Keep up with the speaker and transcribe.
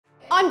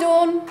I'm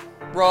Dawn.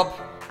 Rob.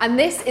 And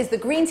this is the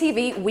Green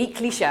TV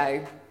Weekly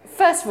Show.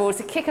 First of all,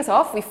 to kick us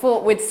off, we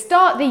thought we'd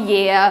start the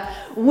year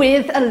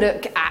with a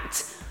look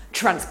at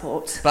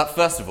transport. But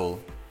first of all,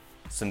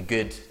 some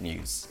good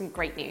news. Some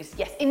great news,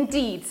 yes,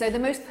 indeed. So the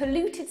most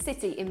polluted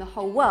city in the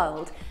whole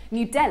world,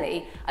 New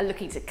Delhi, are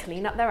looking to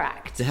clean up their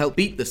act. To help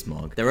beat the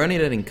smog, they're only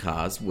letting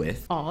cars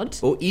with odd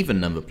or even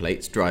number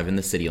plates drive in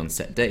the city on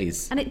set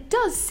days. And it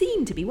does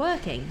seem to be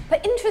working.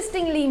 But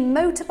interestingly,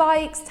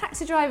 motorbikes,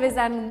 taxi drivers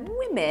and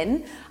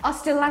women are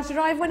still allowed to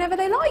drive whenever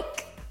they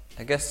like.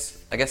 I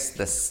guess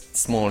they're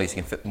smaller, so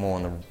you can fit more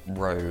on the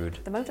road.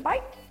 The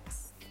motorbike?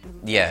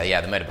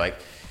 Yeah, the motorbike.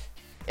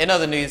 In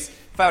other news,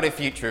 Friday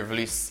Future have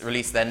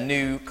released their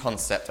new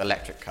concept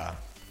electric car.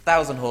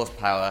 1,000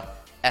 horsepower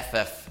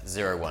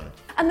FF01.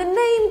 And the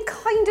name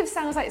kind of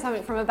sounds like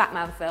something from a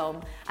Batman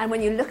film. And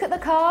when you look at the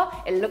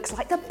car, it looks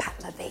like the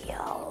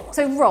Batmobile.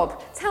 So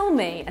Rob, tell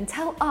me and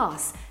tell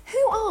us,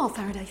 who are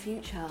Faraday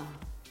Future?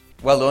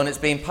 Well, Dawn, it's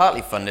being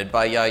partly funded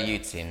by Ya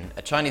Yutin,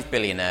 a Chinese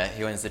billionaire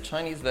who owns the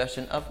Chinese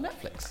version of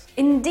Netflix.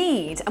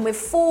 Indeed, and with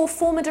 4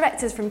 former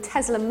directors from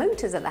Tesla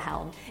Motors at the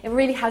helm, it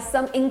really has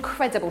some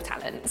incredible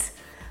talent.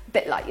 A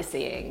bit like you're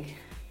seeing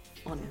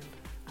on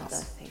other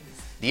things.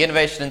 The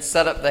innovation and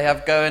setup they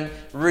have going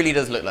really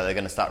does look like they're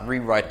going to start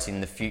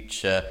rewriting the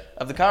future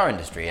of the car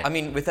industry. I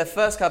mean, with their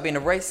first car being a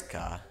race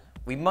car,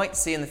 we might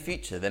see in the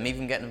future them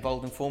even getting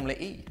involved in Formula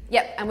E.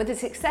 Yep, and with the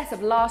success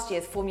of last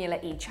year's Formula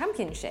E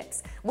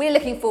Championships, we're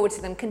looking forward to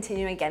them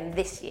continuing again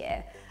this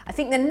year. I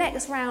think the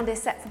next round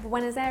is set for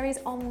Buenos Aires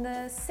on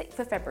the 6th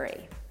of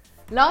February.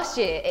 Last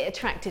year, it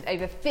attracted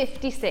over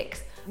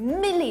 56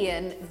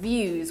 million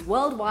views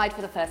worldwide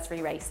for the first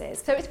 3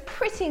 races. So it's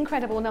pretty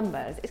incredible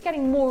numbers. It's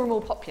getting more and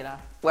more popular.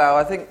 Well,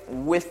 I think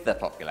with their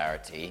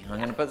popularity, I'm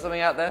going to put something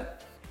out there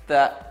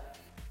that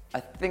I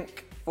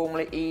think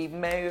Formula E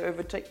may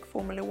overtake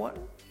Formula 1.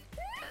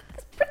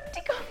 It's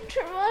pretty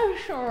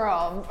controversial,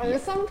 Rob.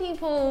 Some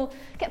people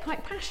get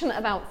quite passionate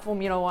about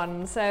Formula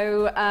 1,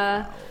 so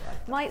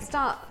might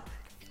start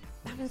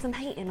having some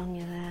hating on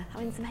you there,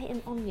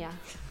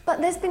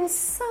 But there's been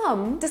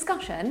some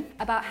discussion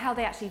about how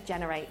they actually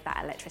generate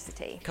that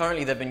electricity.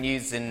 Currently, they've been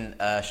using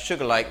a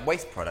sugar-like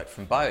waste product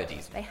from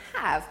biodiesel. They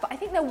have, but I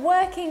think they're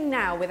working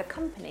now with a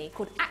company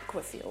called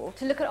Aquafuel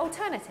to look at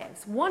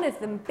alternatives, one of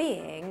them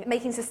being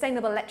making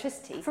sustainable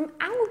electricity from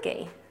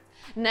algae.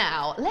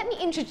 Now, let me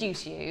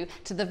introduce you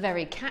to the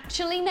very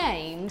catchily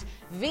named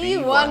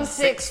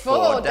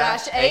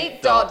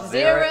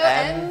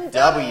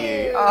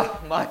V164-8.0MW. Oh,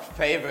 my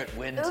favourite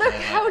wind turbine. Look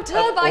how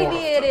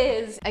turbiney it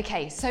is.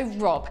 Okay, so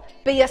Rob,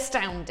 be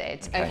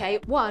astounded, okay?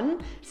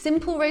 One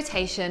simple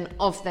rotation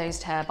of those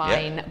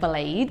turbine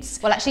blades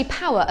will actually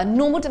power a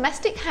normal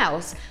domestic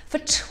house for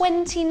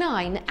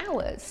 29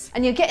 hours.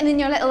 And you're getting in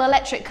your little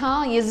electric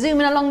car, you're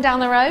zooming along down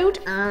the road.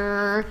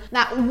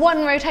 That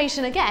one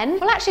rotation again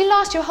will actually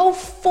last you a whole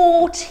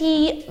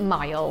 40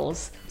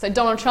 miles. So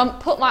Donald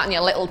Trump, put that in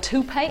your little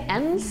toupee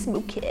and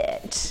smoke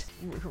it.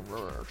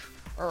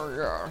 Oh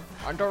yeah,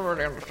 I don't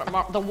really understand.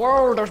 The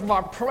world is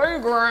my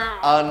playground.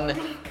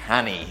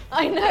 Uncanny.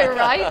 I know,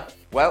 right?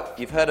 Well,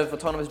 you've heard of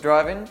autonomous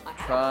driving?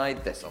 Try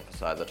this on for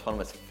size,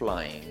 autonomous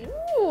flying.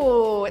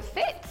 Ooh, it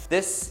fits.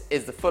 This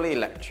is the fully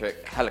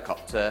electric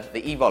helicopter,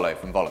 the eVolo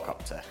from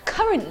Volocopter.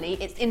 Currently,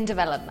 it's in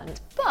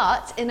development,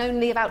 but in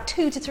only about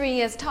 2 to 3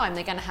 years' time,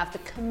 they're going to have the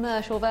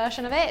commercial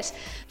version of it.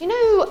 You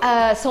know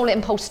Solar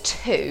Impulse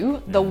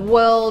 2, the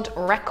world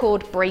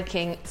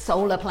record-breaking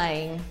solar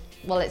plane?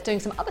 Well, it's doing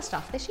some other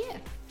stuff this year.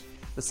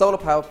 The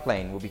solar-powered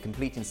plane will be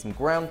completing some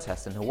ground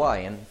tests in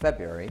Hawaii in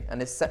February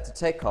and is set to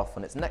take off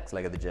on its next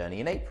leg of the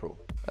journey in April.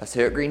 Us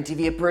here at Green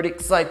TV are pretty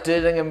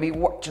excited. I'm going to be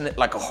watching it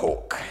like a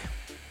hawk.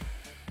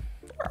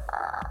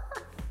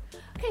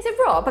 Okay, so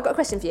Rob, I've got a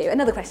question for you.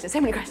 Another question, so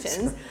many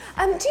questions.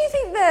 Do you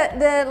think that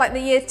the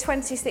year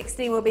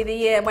 2016 will be the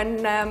year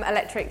when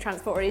electric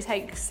transport really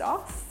takes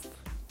off?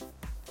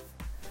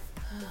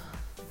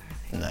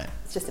 No.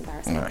 It's just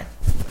embarrassing. No.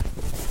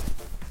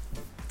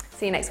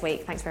 See you next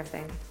week. Thanks for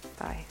everything.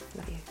 Bye.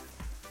 Love you.